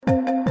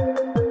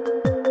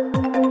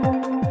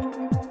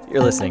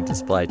You're listening to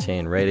Supply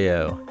Chain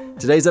Radio.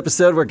 Today's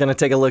episode, we're going to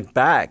take a look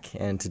back,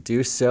 and to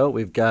do so,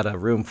 we've got a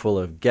room full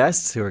of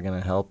guests who are going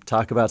to help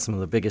talk about some of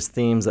the biggest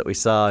themes that we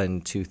saw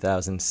in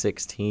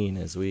 2016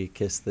 as we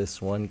kiss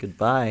this one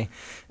goodbye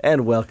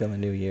and welcome a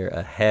new year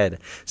ahead.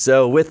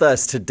 So with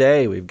us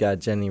today, we've got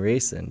Jenny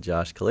Reese and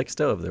Josh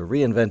Calixto of the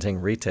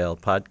Reinventing Retail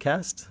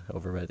podcast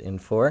over at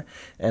Infor,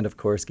 and of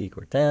course, Guy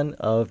Cortan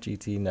of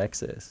GT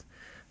Nexus.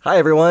 Hi,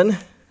 everyone.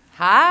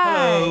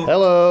 Hi.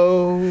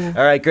 Hello.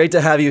 All right, great to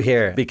have you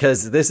here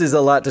because this is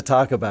a lot to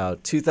talk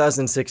about.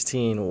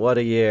 2016, what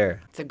a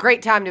year. It's a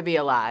great time to be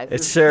alive.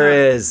 It sure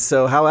is.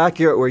 So how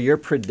accurate were your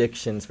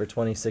predictions for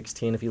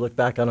 2016 if you look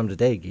back on them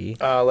today,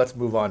 Guy? Let's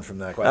move on from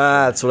that question.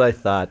 That's what I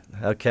thought.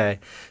 Okay.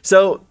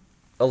 So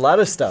a lot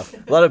of stuff,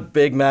 a lot of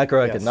big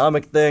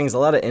macroeconomic things, a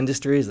lot of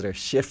industries that are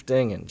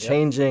shifting and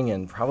changing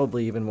and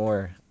probably even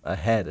more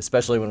ahead,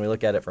 especially when we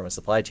look at it from a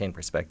supply chain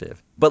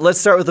perspective. But let's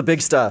start with the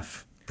big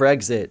stuff.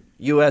 Brexit,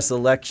 U.S.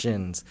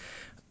 elections,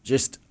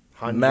 just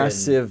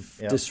massive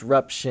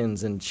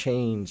disruptions and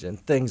change and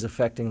things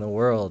affecting the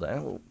world.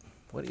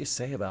 What do you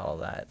say about all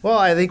that? Well,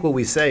 I think what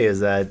we say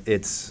is that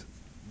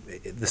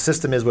the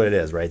system is what it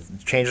is, right?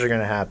 Changes are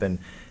going to happen.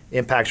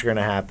 Impacts are going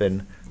to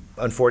happen.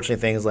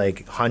 Unfortunately, things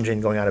like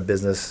Hunjin going out of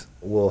business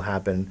will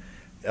happen.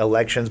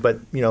 Elections, but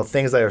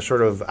things that are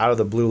sort of out of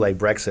the blue like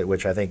Brexit,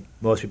 which I think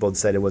most people had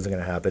said it wasn't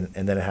going to happen,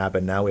 and then it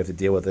happened. Now we have to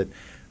deal with it.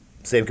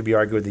 Same could be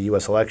argued with the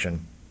U.S.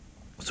 election.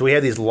 So we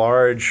have these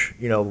large,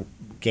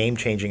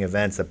 game-changing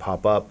events that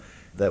pop up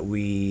that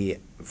we,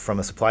 from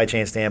a supply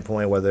chain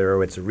standpoint,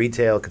 whether it's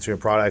retail, consumer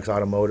products,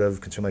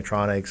 automotive, consumer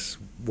electronics,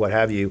 what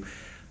have you,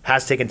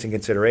 has taken into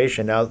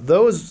consideration. Now,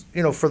 those,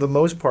 for the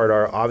most part,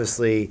 are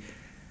obviously,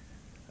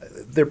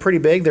 they're pretty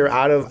big. They're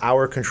out of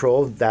our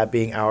control, that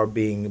being our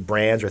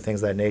brands or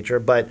things of that nature.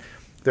 But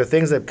they're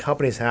things that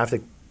companies have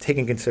to take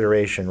in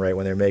consideration, right,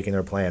 when they're making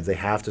their plans. They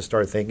have to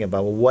start thinking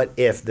about, well, what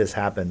if this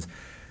happens?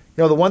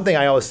 The one thing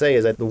I always say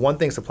is that the one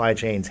thing supply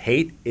chains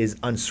hate is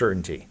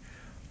uncertainty.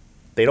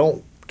 They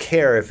don't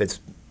care if it's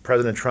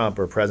President Trump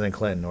or President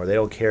Clinton, or they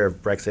don't care if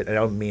Brexit. I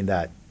don't mean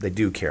that they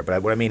do care,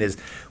 but what I mean is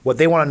what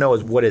they want to know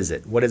is what is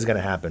it? What is going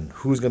to happen?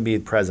 Who's going to be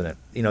president?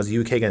 Is the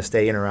UK going to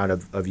stay in or out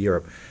of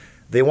Europe?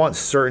 They want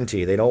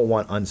certainty. They don't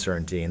want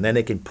uncertainty, and then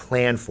they can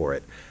plan for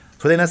it.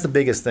 So I think that's the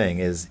biggest thing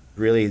is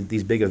really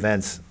these big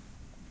events,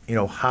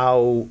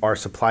 how our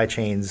supply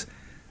chains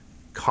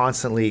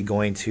constantly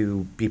going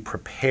to be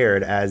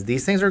prepared as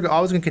these things are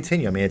always going to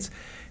continue. I mean, it's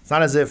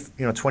not as if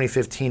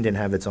 2015 didn't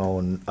have its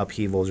own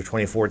upheavals, or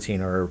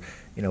 2014, or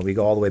we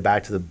go all the way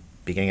back to the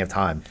beginning of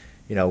time.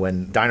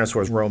 When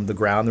dinosaurs roamed the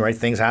ground, the right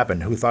things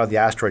happened. Who thought of the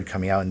asteroid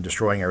coming out and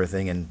destroying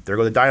everything? And there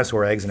go the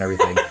dinosaur eggs and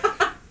everything.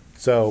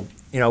 So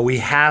we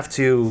have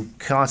to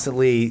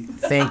constantly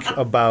think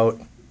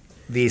about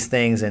these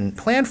things and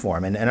plan for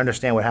them and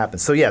understand what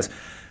happens. So yes.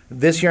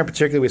 This year in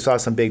particular, we saw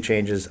some big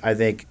changes. I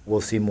think we'll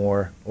see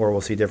more, or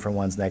we'll see different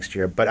ones next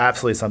year. But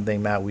absolutely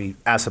something that we,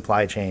 as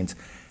supply chains,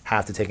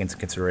 have to take into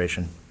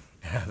consideration.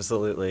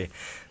 Absolutely.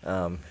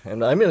 And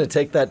I'm going to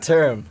take that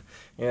term.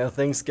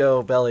 Things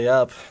go belly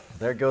up.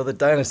 There go the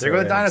dinosaur eggs. There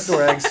go the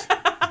dinosaur eggs.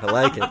 I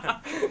like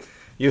it.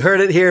 You heard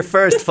it here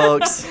first,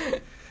 folks.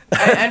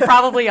 and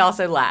probably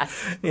also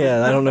last.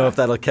 Yeah, I don't know if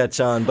that'll catch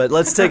on, but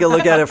let's take a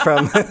look at it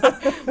from...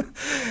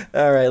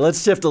 All right,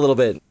 let's shift a little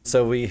bit.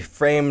 So we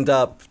framed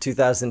up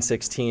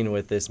 2016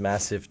 with this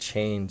massive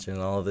change and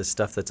all of this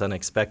stuff that's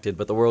unexpected,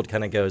 but the world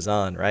kind of goes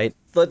on, right?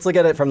 Let's look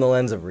at it from the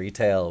lens of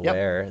retail,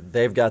 where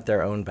they've got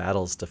their own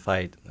battles to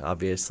fight,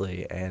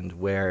 obviously, and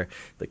where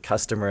the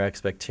customer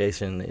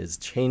expectation is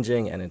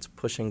changing and it's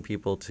pushing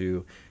people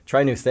to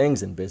try new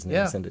things in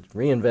business and to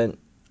reinvent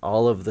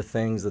all of the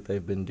things that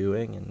they've been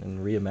doing and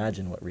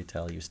reimagine what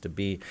retail used to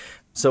be.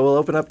 So we'll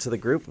open up to the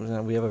group.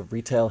 We have a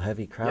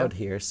retail-heavy crowd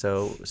here.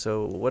 So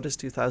what has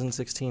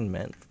 2016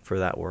 meant for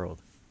that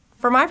world?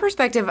 From my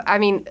perspective,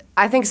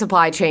 I think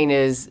supply chain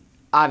is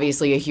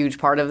obviously a huge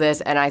part of this.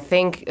 And I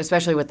think,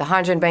 especially with the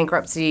Hunjin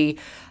bankruptcy,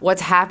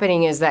 what's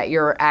happening is that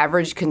your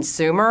average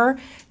consumer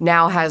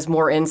now has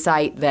more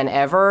insight than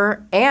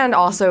ever, and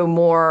also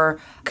more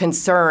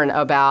concern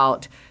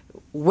about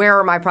where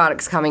are my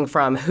products coming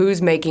from?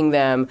 Who's making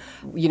them?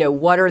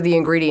 What are the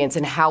ingredients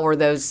and how are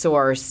those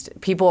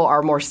sourced? People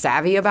are more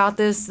savvy about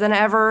this than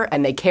ever,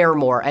 and they care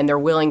more, and they're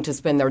willing to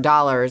spend their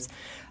dollars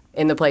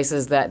in the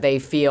places that they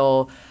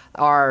feel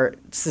are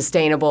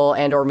sustainable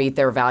and or meet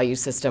their value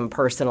system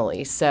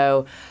personally.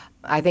 So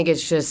I think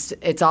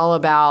it's all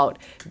about,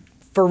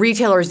 for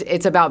retailers,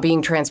 it's about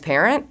being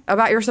transparent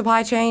about your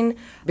supply chain,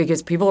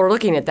 because people are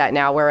looking at that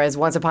now, whereas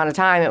once upon a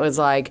time it was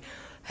like,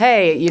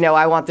 hey,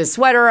 I want this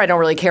sweater. I don't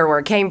really care where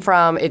it came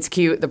from. It's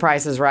cute. The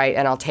price is right,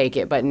 and I'll take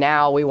it. But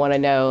now we want to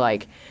know,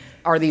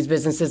 are these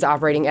businesses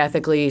operating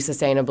ethically,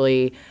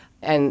 sustainably?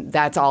 And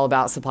that's all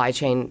about supply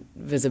chain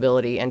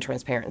visibility and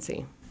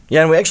transparency.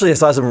 Yeah, and we actually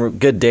saw some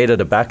good data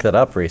to back that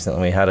up recently.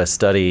 We had a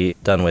study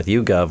done with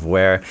YouGov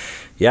where,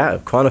 yeah,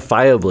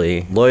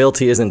 quantifiably,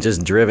 loyalty isn't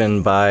just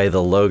driven by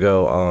the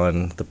logo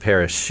on the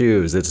pair of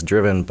shoes. It's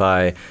driven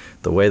by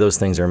the way those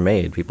things are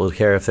made. People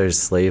care if there's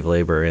slave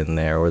labor in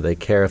there, or they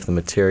care if the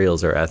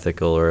materials are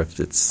ethical, or if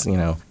it's,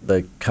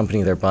 the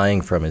company they're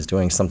buying from is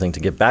doing something to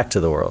give back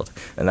to the world.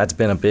 And that's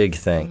been a big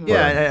thing.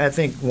 Yeah, and I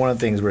think one of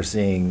the things we're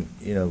seeing,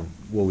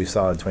 what we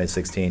saw in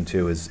 2016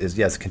 too is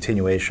yes,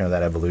 continuation of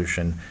that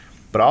evolution,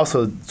 but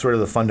also sort of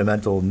the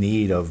fundamental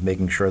need of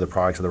making sure the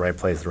product's at the right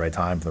place at the right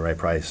time for the right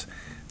price.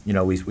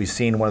 We've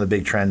seen one of the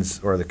big trends,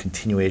 or the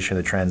continuation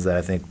of the trends that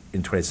I think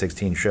in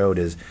 2016 showed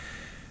is,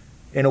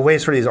 in a way,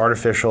 sort of these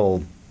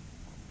artificial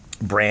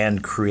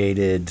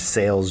brand-created,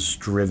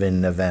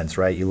 sales-driven events,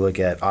 right? You look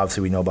at,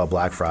 obviously we know about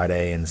Black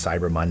Friday and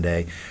Cyber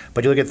Monday,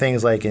 but you look at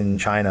things like in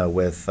China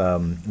with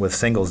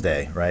Singles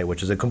Day, right?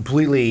 Which is a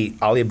completely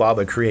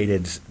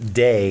Alibaba-created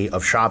day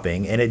of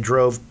shopping, and it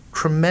drove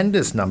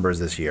tremendous numbers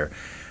this year.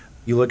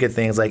 You look at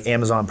things like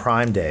Amazon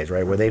Prime Days,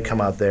 right? Where they've come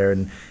out there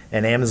and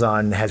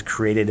Amazon has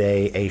created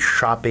a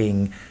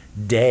shopping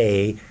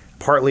day,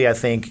 partly, I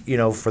think,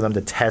 for them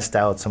to test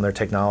out some of their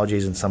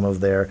technologies and some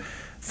of their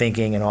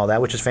thinking and all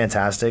that, which is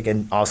fantastic,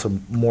 and also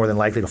more than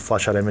likely to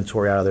flush out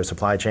inventory out of their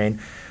supply chain.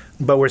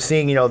 But we're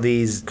seeing,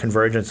 these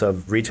convergence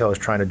of retailers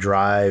trying to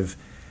drive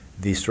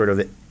these sort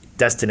of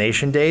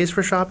destination days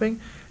for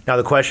shopping. Now,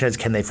 the question is,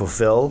 can they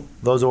fulfill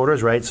those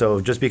orders, right?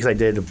 So just because I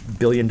did $1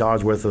 billion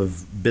worth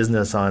of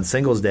business on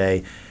Singles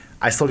Day,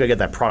 I still got to get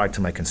that product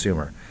to my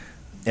consumer.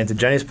 And to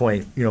Jenny's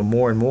point,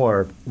 more and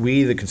more,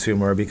 we, the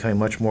consumer, are becoming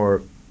much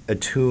more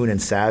attuned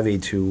and savvy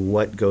to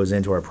what goes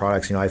into our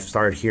products. I've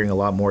started hearing a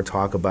lot more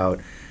talk about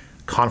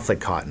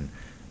conflict cotton.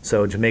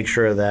 So to make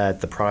sure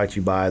that the product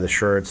you buy, the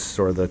shirts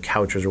or the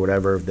couches or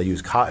whatever that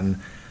use cotton,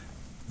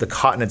 the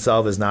cotton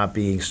itself is not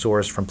being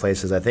sourced from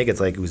places. I think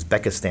it's like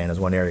Uzbekistan is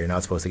one area you're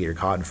not supposed to get your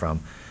cotton from.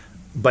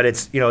 But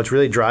it's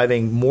really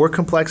driving more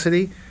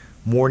complexity,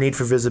 more need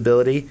for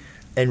visibility,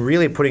 and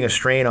really putting a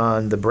strain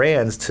on the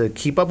brands to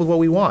keep up with what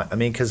we want. I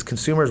mean, because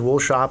consumers will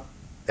shop.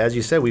 As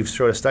you said, we've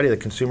showed a study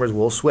that consumers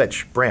will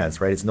switch brands,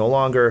 right? It's no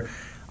longer,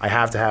 I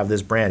have to have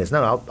this brand. It's,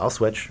 no, I'll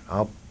switch.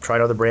 I'll try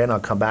another brand.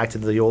 I'll come back to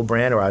the old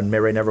brand, or I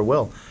maybe never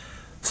will.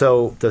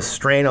 So the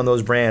strain on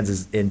those brands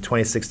is, in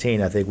 2016,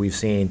 I think we've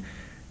seen,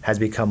 has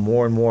become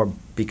more and more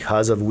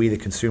because of we, the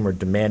consumer,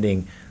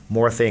 demanding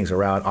more things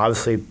around,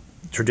 obviously,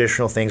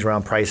 traditional things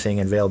around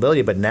pricing and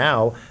availability, but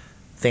now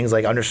things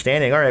like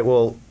understanding, all right,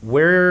 well,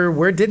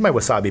 where did my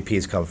wasabi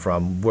peas come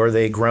from? Were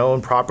they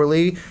grown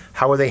properly?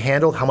 How were they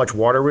handled? How much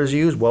water was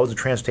used? What was the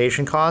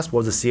transportation cost?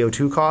 What was the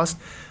CO2 cost?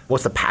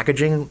 What's the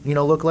packaging,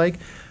 look like?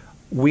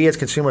 We as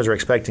consumers are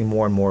expecting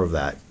more and more of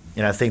that.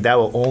 And I think that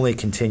will only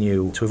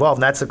continue to evolve.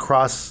 And that's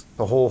across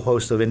a whole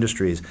host of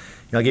industries.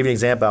 I'll give you an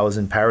example. I was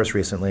in Paris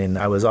recently, and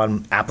I was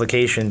on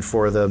application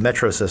for the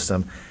metro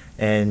system.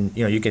 And,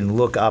 you can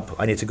look up,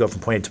 I need to go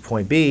from point A to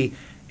point B.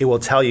 It will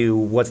tell you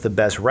what's the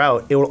best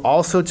route. It will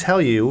also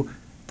tell you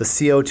the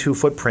CO2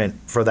 footprint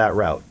for that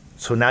route.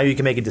 So now you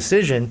can make a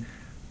decision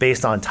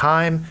based on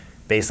time,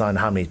 based on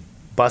how many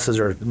buses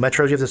or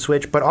metros you have to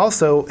switch, but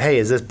also, hey,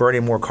 is this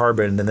burning more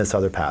carbon than this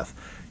other path?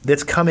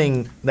 That's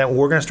coming, that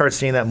we're going to start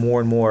seeing that more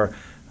and more,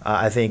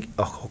 I think,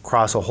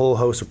 across a whole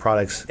host of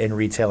products in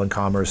retail and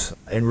commerce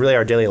and really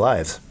our daily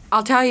lives.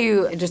 I'll tell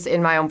you, just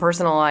in my own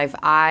personal life,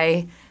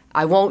 I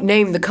won't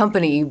name the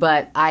company,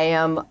 but I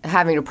am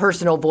having a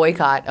personal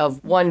boycott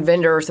of one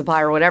vendor or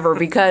supplier or whatever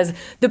because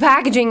the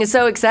packaging is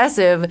so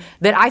excessive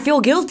that I feel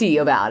guilty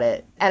about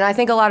it. And I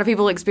think a lot of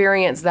people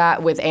experience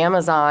that with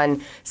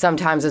Amazon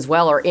sometimes as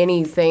well, or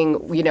anything,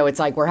 it's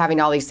like we're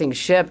having all these things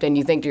shipped and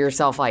you think to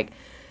yourself, like,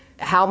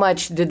 how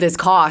much did this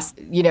cost,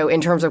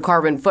 in terms of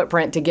carbon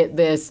footprint to get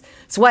this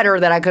sweater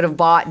that I could have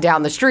bought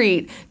down the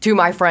street to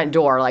my front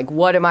door? Like,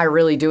 what am I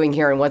really doing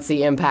here and what's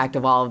the impact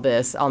of all of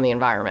this on the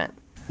environment?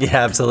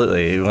 Yeah,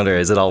 absolutely. You wonder,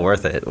 is it all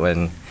worth it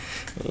when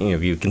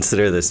you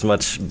consider this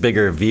much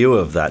bigger view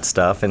of that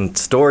stuff, and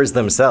stores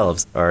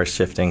themselves are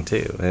shifting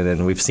too. And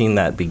then we've seen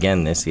that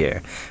begin this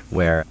year,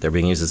 where they're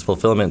being used as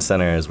fulfillment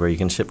centers, where you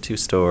can ship to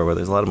store, where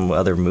there's a lot of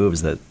other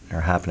moves that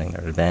are happening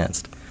that are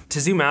advanced. To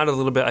zoom out a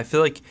little bit, I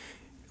feel like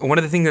one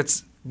of the things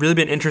that's really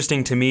been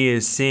interesting to me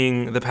is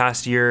seeing the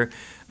past year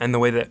and the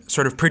way that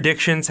sort of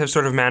predictions have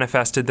sort of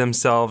manifested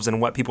themselves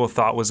and what people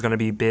thought was going to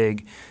be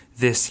big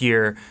this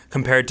year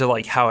compared to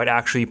like how it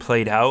actually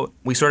played out.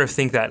 We sort of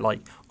think that like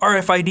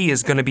RFID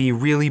is going to be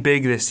really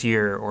big this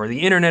year, or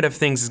the Internet of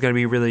Things is going to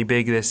be really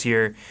big this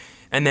year.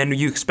 And then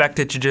you expect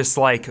it to just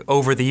like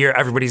over the year,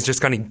 everybody's just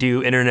going to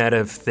do Internet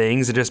of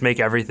Things and just make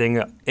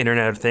everything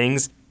Internet of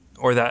Things,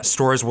 or that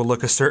stores will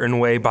look a certain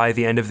way by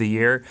the end of the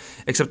year.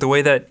 Except the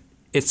way that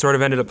it sort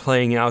of ended up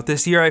playing out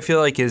this year, I feel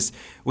like, is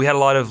we had a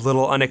lot of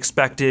little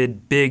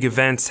unexpected big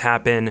events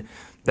happen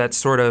that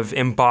sort of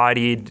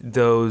embodied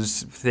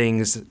those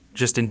things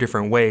just in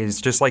different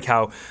ways. Just like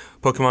how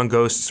Pokemon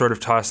Go sort of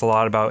taught us a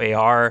lot about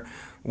AR.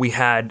 We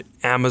had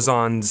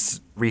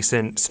Amazon's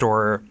recent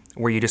store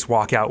where you just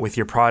walk out with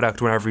your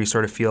product whenever you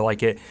sort of feel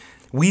like it.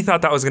 we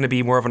thought that was going to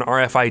be more of an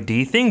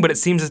RFID thing, but it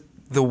seems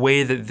the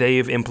way that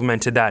they've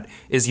implemented that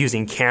is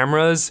using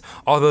cameras,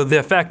 although the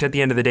effect at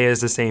the end of the day is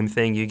the same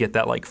thing. You get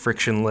that like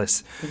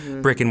frictionless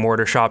brick and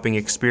mortar shopping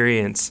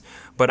experience.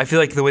 But I feel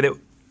like the way that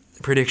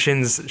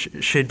predictions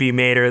should be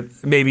made, or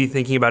maybe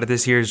thinking about it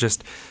this year, is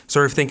just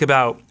sort of think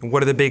about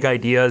what are the big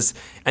ideas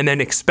and then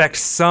expect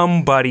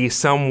somebody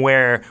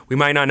somewhere, we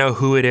might not know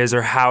who it is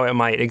or how it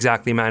might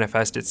exactly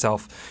manifest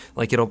itself,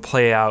 like it'll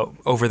play out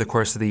over the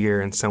course of the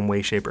year in some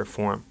way, shape, or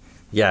form.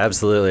 Yeah,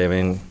 absolutely. I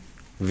mean,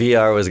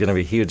 VR was going to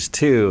be huge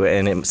too,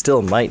 and it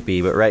still might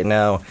be, but right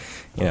now,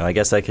 I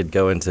guess I could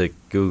go into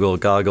Google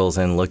goggles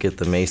and look at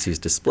the Macy's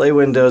display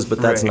windows, but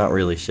that's not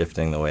really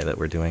shifting the way that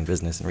we're doing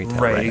business and retail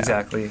right now.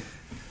 Exactly.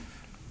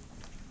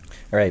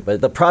 All right,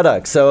 but the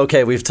products. So,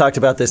 okay, we've talked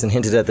about this and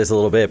hinted at this a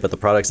little bit, but the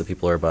products that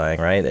people are buying,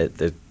 right?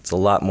 It's a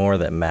lot more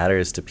that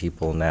matters to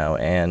people now,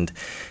 and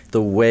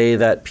the way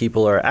that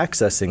people are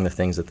accessing the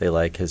things that they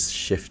like has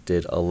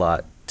shifted a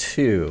lot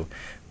too.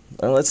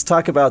 And let's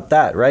talk about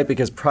that, right?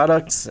 Because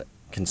products,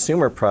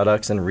 consumer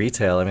products and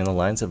retail, I mean, the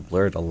lines have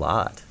blurred a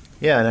lot.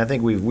 Yeah, and I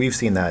think we've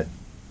seen that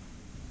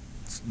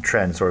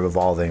trend sort of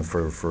evolving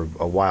for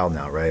a while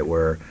now, right?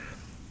 Where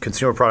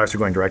consumer products are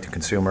going direct to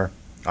consumer,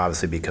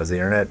 obviously because of the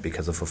internet,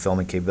 because of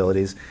fulfillment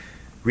capabilities.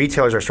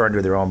 Retailers are starting to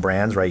do their own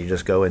brands, right? You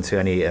just go into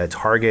any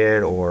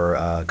Target or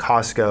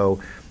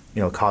Costco,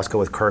 Costco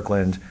with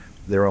Kirkland,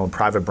 their own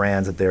private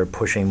brands that they're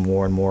pushing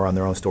more and more on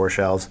their own store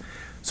shelves.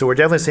 So we're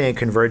definitely seeing a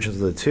convergence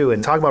of the two.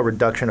 And talk about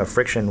reduction of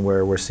friction,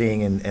 where we're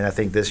seeing, and I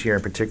think this year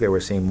in particular, we're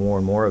seeing more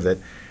and more of it.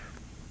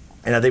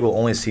 And I think we'll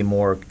only see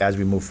more as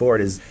we move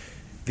forward, is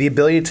the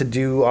ability to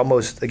do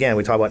almost, again,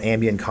 we talk about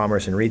ambient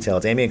commerce in retail.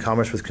 It's ambient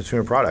commerce with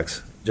consumer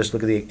products. Just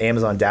look at the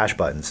Amazon Dash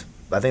buttons.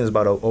 I think there's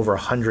about over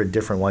 100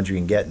 different ones you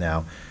can get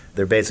now.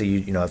 They're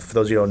basically, for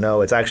those of you who don't know,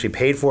 it's actually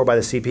paid for by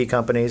the CP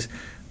companies.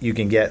 You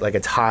can get like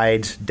a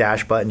Tide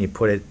Dash button. You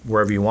put it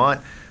wherever you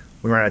want.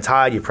 When you run out of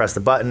Tide, you press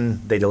the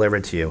button, they deliver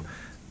it to you.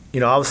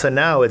 All of a sudden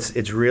now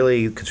it's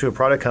really consumer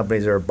product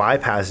companies are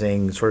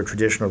bypassing sort of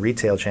traditional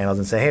retail channels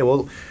and say, hey,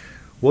 we'll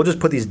just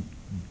put these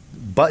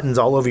buttons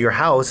all over your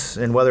house,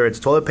 and whether it's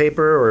toilet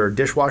paper or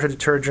dishwasher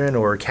detergent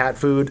or cat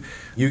food,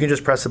 you can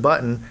just press a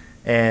button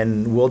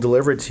and we'll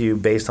deliver it to you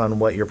based on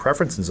what your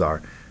preferences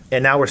are.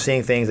 And now we're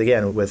seeing things,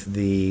 again, with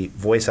the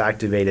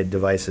voice-activated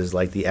devices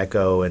like the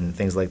Echo and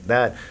things like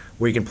that,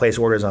 where you can place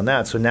orders on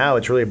that. So now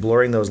it's really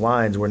blurring those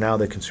lines, where now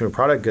the consumer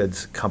product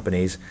goods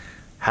companies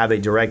have a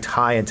direct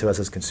tie into us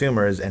as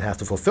consumers and have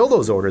to fulfill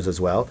those orders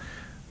as well.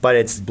 But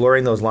it's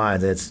blurring those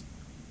lines. It's,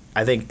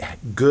 I think,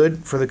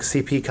 good for the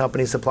CP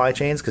company supply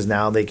chains, because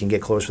now they can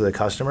get closer to the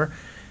customer.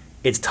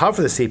 It's tough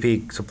for the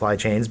CP supply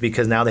chains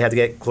because now they have to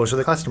get closer to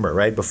the customer,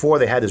 right? Before,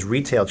 they had this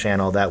retail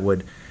channel that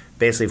would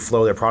basically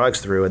flow their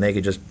products through, and they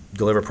could just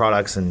deliver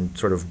products and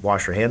sort of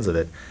wash their hands of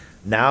it.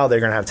 Now they're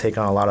going to have to take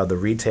on a lot of the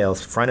retail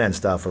front-end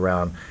stuff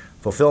around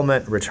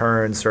fulfillment,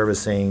 return,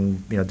 servicing,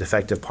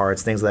 defective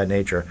parts, things of that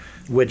nature,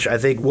 which I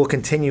think will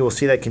continue. We'll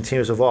see that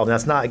continuous evolve. And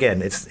that's not,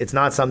 again, it's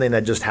not something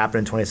that just happened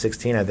in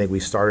 2016. I think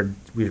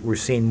we're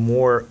seeing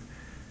more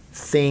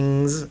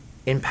things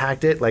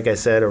impact it, like I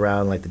said,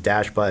 around like the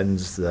dash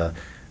buttons, the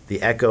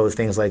Echo,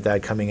 things like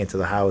that coming into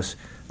the house.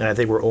 And I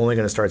think we're only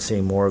going to start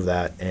seeing more of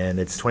that. And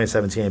it's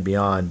 2017 and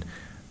beyond.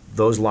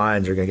 Those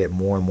lines are going to get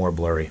more and more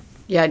blurry.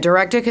 Yeah,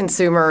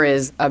 direct-to-consumer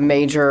is a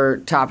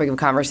major topic of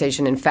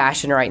conversation in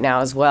fashion right now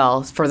as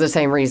well, for the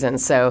same reason.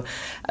 So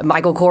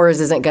Michael Kors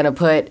isn't going to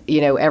put,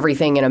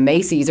 everything in a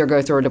Macy's or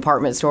go through a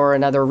department store or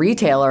another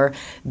retailer.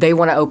 They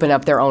want to open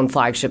up their own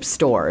flagship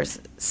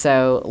stores.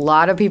 So a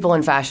lot of people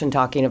in fashion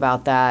talking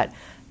about that.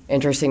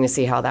 Interesting to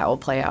see how that will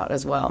play out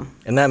as well.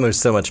 And that moves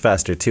so much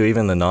faster, too.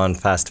 Even the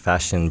non-fast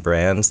fashion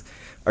brands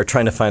are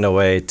trying to find a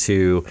way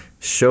to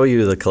show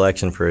you the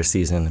collection for a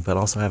season, but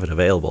also have it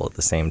available at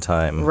the same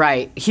time.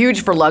 Right.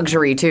 Huge for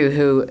luxury, too,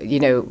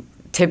 who,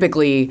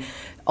 typically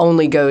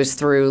only goes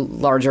through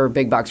larger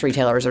big box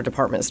retailers or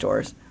department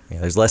stores. Yeah,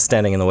 there's less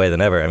standing in the way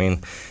than ever. I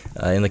mean,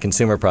 in the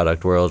consumer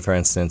product world, for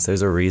instance,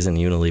 there's a reason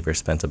Unilever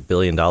spent $1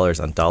 billion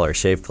on Dollar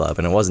Shave Club,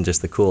 and it wasn't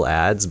just the cool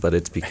ads, but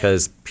it's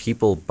because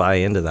people buy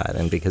into that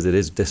and because it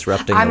is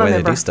disrupting the way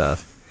they do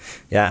stuff.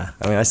 Yeah,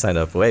 I mean, I signed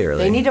up way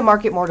early. They need to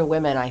market more to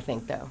women, I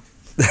think, though.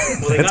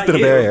 Well, that's been a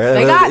barrier.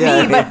 They got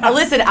me, but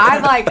listen,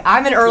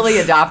 I'm an early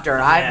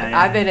adopter.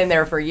 I've been in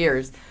there for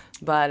years,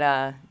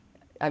 but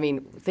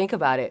think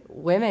about it.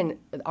 Women,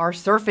 our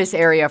surface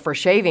area for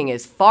shaving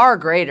is far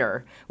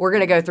greater. We're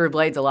going to go through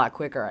blades a lot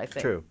quicker, I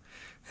think. True.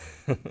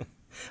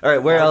 All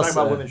right, where else?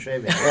 Talking about women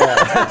shaving.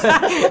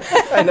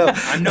 I know.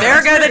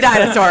 There go the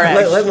dinosaur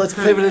eggs. Let's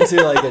pivot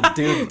into like a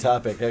dude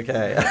topic.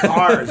 Okay.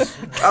 Ours.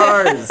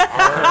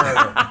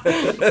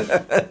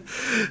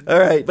 All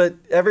right, but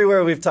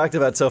everywhere we've talked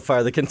about so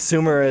far, the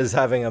consumer is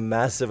having a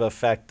massive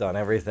effect on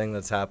everything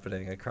that's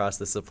happening across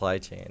the supply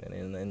chain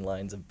and in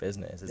lines of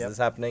business. Is this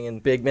happening in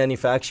big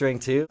manufacturing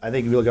too? I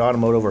think if you look at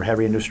automotive or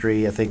heavy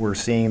industry, I think we're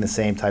seeing the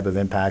same type of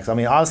impacts. I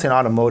mean, honestly, in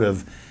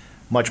automotive,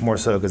 much more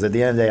so, because at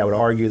the end of the day, I would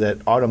argue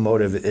that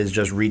automotive is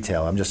just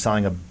retail. I'm just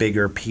selling a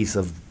bigger piece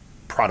of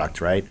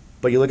product, right?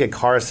 But you look at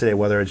cars today,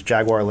 whether it's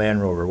Jaguar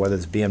Land Rover, whether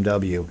it's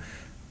BMW,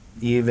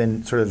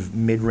 even sort of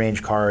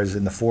mid-range cars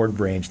in the Ford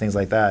range, things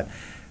like that,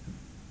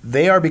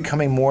 they are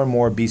becoming more and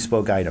more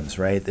bespoke items,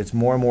 right? It's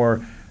more and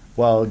more,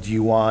 well, do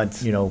you want,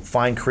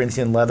 fine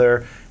Corinthian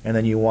leather, and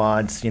then you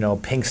want,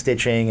 pink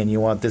stitching, and you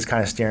want this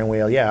kind of steering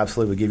wheel? Yeah,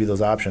 absolutely, we'll give you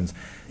those options.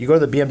 You go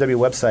to the BMW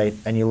website,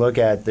 and you look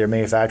at their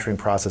manufacturing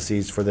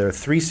processes for their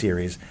 3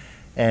 Series,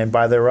 and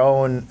by their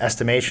own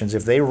estimations,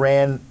 if they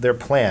ran their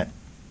plant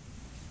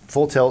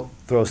full tilt,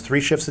 throws 3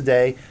 shifts a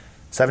day,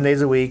 7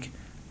 days a week,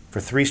 for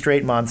 3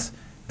 straight months,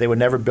 they would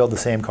never build the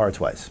same car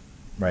twice,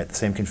 right? The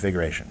same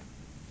configuration.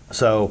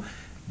 So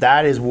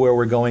that is where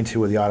we're going to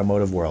with the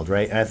automotive world,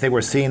 right? And I think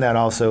we're seeing that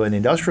also in the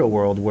industrial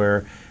world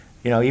where,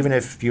 even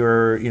if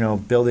you're,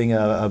 building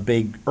a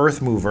big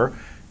earth mover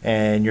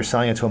and you're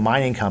selling it to a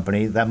mining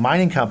company, that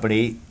mining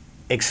company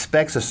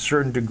expects a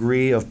certain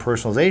degree of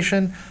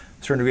personalization,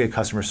 a certain degree of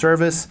customer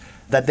service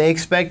that they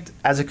expect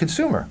as a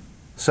consumer.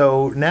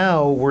 So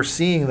now we're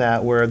seeing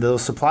that where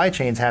those supply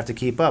chains have to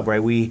keep up,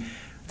 right?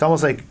 It's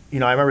almost like, I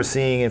remember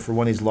seeing it for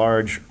one of these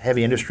large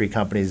heavy industry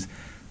companies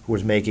who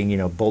was making,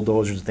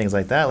 bulldozers and things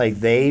like that. Like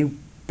they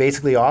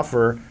basically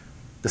offer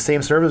the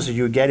same services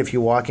you would get if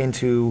you walk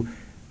into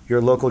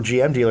your local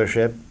GM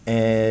dealership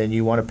and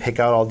you want to pick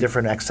out all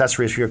different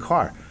accessories for your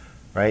car,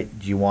 right?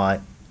 Do you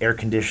want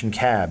air-conditioned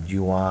cab? Do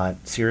you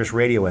want Sirius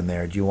radio in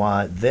there? Do you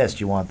want this? Do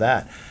you want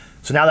that?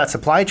 So now that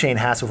supply chain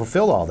has to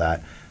fulfill all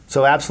that.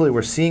 So absolutely,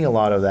 we're seeing a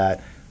lot of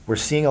that. We're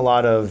seeing a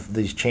lot of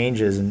these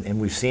changes, and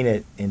we've seen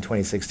it in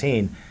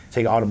 2016.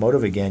 Take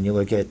automotive again, you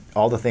look at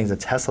all the things that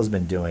Tesla's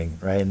been doing,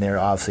 right? And they're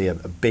obviously a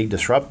big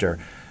disruptor.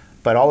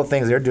 But all the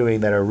things they're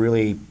doing that are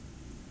really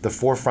the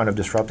forefront of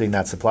disrupting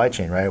that supply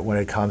chain, right? When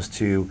it comes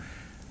to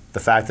the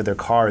fact that their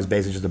car is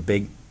basically just a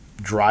big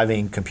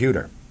driving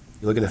computer.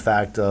 You look at the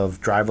fact of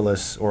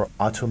driverless or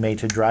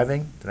automated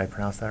driving. Did I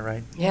pronounce that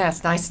right?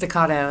 Yes, nice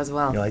staccato as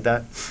well. You like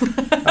that?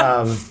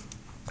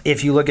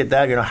 If you look at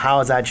that, how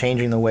is that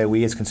changing the way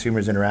we as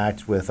consumers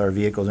interact with our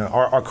vehicles? And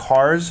are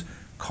cars,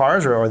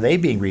 or are they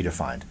being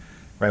redefined,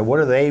 right? What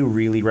do they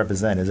really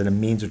represent? Is it a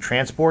means of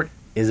transport?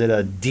 Is it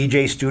a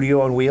DJ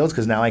studio on wheels?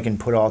 Because now I can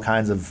put all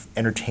kinds of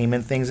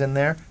entertainment things in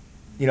there.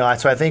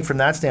 So I think from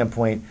that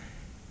standpoint,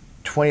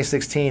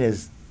 2016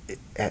 is,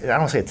 I don't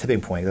want to say a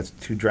tipping point, that's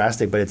too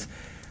drastic, but it's,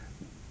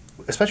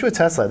 especially with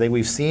Tesla, I think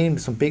we've seen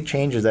some big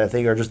changes that I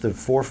think are just the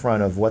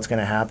forefront of what's going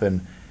to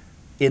happen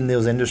in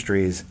those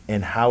industries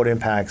and how it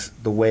impacts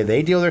the way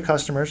they deal with their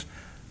customers,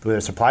 the way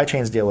their supply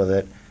chains deal with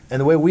it, and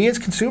the way we as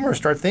consumers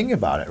start thinking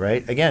about it,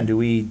 right? Again, do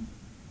we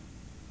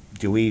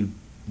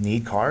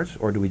need cars,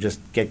 or do we just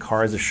get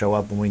cars to show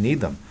up when we need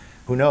them?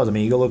 Who knows? I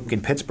mean, you go look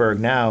in Pittsburgh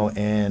now,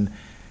 and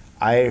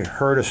I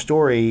heard a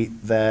story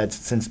that,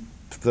 since,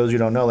 for those who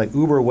don't know, like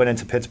Uber went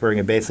into Pittsburgh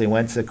and basically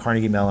went to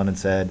Carnegie Mellon and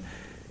said,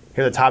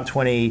 here are the top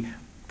 20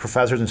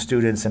 professors and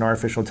students in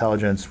artificial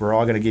intelligence. We're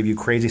all going to give you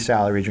crazy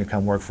salaries. You're going to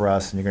come work for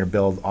us, and you're going to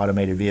build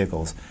automated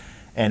vehicles.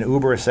 And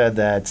Uber said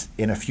that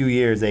in a few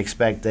years, they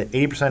expect that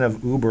 80%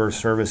 of Uber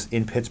service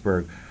in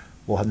Pittsburgh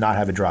will not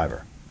have a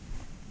driver.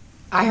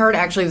 I heard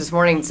actually this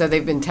morning, so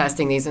they've been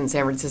testing these in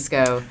San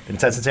Francisco. In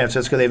San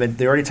Francisco,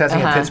 they're already testing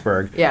in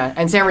Pittsburgh. Yeah,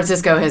 and San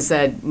Francisco has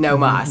said no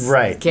mas.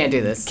 Right. Can't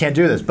do this. Can't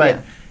do this.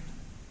 But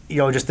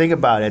just think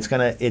about it.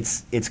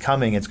 It's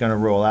coming. It's going to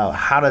roll out.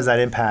 How does that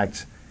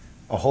impact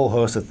a whole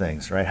host of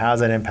things, right? How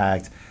does that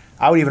impact?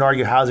 I would even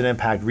argue, how does it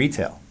impact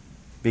retail?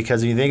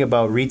 Because if you think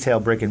about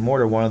retail, brick and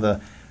mortar, one of the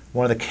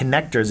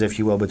connectors, if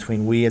you will,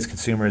 between we as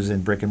consumers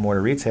and brick and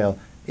mortar retail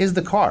is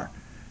the car.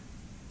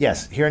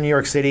 Yes, here in New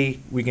York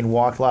City, we can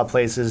walk a lot of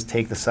places,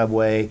 take the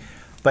subway,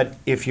 but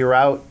if you're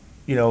out,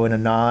 in a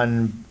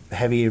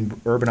non-heavy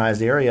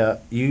urbanized area,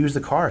 you use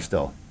the car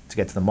still to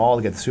get to the mall,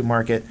 to get to the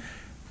supermarket.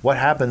 What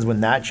happens when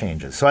that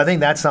changes? So I think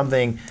that's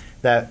something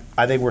that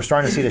I think we're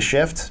starting to see the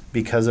shift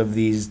because of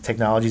these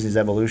technologies, these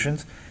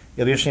evolutions.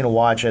 It'll be interesting to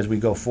watch as we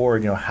go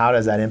forward, how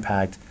does that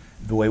impact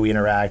the way we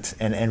interact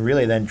and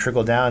really then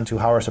trickle down to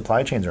how our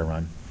supply chains are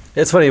run.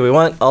 It's funny, we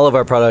want all of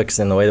our products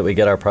and the way that we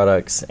get our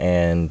products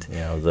and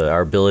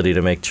our ability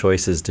to make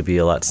choices to be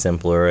a lot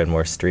simpler and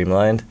more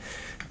streamlined.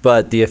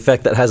 But the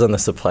effect that has on the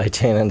supply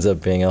chain ends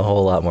up being a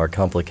whole lot more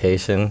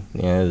complication.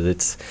 The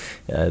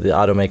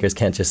automakers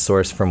can't just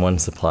source from one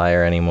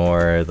supplier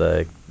anymore.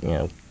 The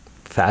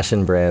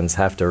fashion brands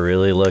have to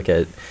really look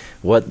at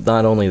what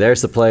not only their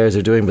suppliers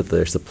are doing, but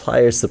their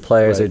suppliers'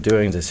 Right. are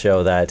doing to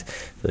show that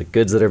the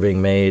goods that are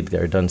being made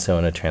are done so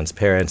in a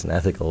transparent and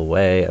ethical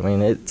way. I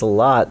mean, it's a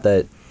lot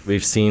that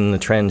we've seen the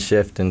trend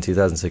shift in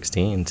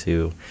 2016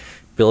 to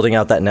building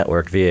out that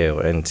network view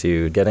and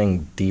to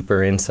getting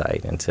deeper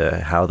insight into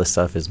how the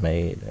stuff is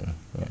made and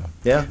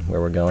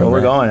where we're going. Where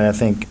we're going, and I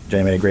think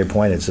Jay made a great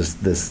point. It's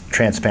just this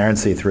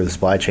transparency through the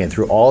supply chain,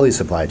 through all these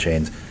supply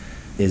chains,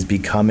 is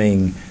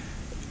becoming,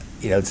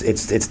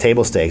 it's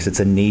table stakes. It's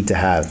a need to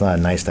have, it's not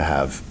a nice to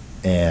have.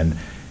 And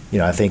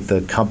I think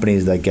the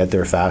companies that get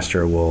there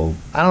faster will,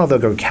 I don't know if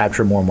they'll go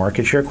capture more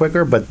market share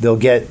quicker, but they'll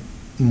get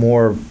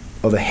more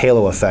of a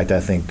halo effect, I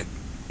think,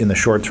 in the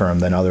short term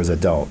than others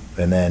that don't.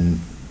 And then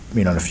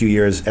in a few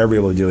years, everybody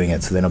will be doing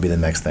it, so then it'll be the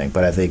next thing.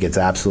 But I think it's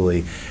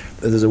absolutely,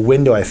 there's a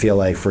window, I feel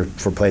like, for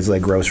places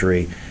like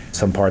grocery,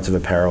 some parts of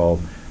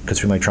apparel,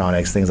 consumer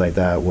electronics, things like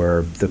that,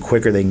 where the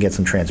quicker they can get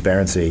some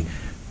transparency,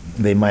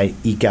 they might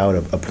eke out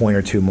a point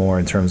or two more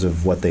in terms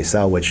of what they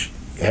sell, which,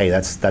 hey,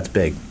 that's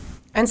big.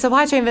 And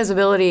supply chain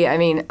visibility, I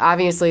mean,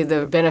 obviously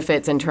the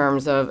benefits in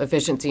terms of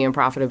efficiency and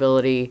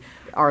profitability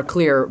are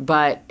clear,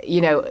 but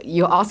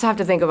you also have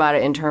to think about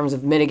it in terms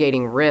of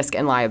mitigating risk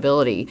and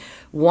liability.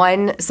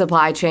 One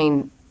supply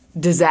chain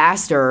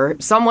disaster,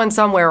 someone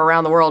somewhere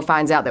around the world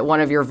finds out that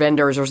one of your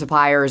vendors or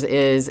suppliers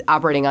is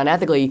operating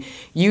unethically,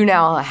 you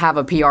now have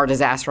a PR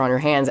disaster on your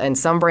hands, and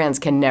some brands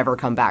can never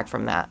come back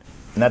from that.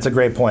 And that's a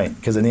great point,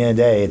 because at the end of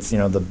the day, it's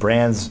the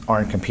brands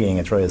aren't competing,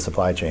 it's really the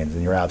supply chains,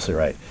 and you're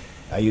absolutely right.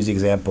 I use the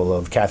example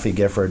of Kathy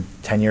Gifford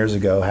 10 years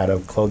ago had a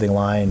clothing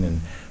line,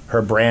 and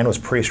her brand was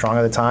pretty strong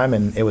at the time,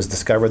 and it was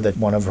discovered that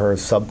one of her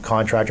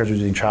subcontractors was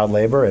using child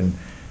labor, and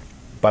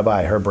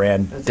bye-bye, her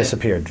brand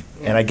disappeared.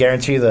 Yeah. And I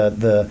guarantee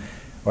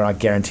or not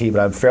guarantee, but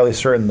I'm fairly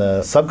certain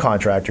the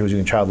subcontractor who was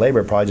using child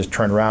labor probably just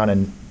turned around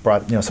and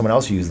brought, someone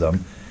else used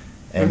them,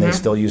 and they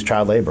still use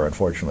child labor,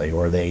 unfortunately,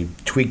 or they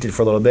tweaked it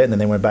for a little bit and then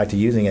they went back to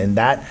using it. And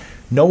that,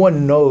 no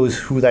one knows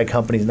who that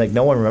company's,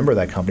 no one remember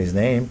that company's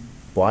name.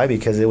 Why?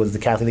 Because it was the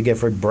Kathy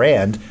Gifford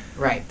brand.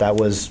 Right. That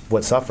was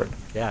what suffered.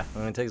 Yeah,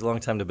 it takes a long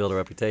time to build a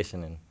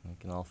reputation, and it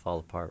can all fall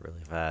apart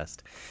really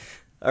fast.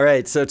 All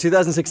right, so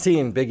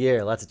 2016, big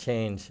year, lots of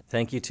change.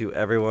 Thank you to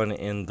everyone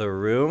in the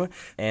room.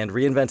 And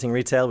Reinventing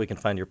Retail, we can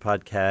find your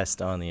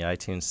podcast on the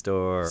iTunes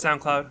Store.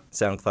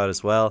 SoundCloud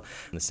as well.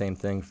 And the same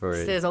thing for...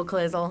 Sizzle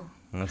Clizzle.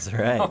 That's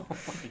right. Oh,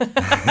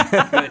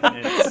 my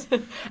goodness.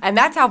 And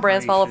that's how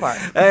brands fall apart.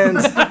 And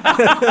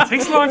it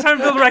takes a long time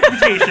to build a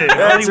reputation.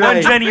 Only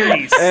one Jenny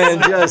Reese.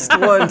 And just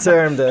one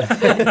term to...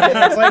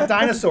 It's like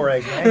dinosaur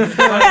eggs, man.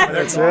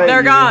 That's right.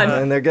 They're gone.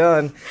 And they're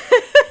gone.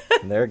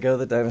 And there go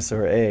the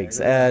dinosaur eggs.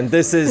 And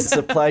this is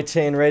Supply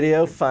Chain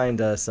Radio. Find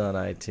us on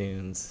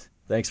iTunes.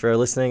 Thanks for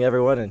listening,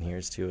 everyone, and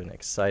here's to an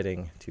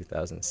exciting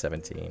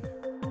 2017.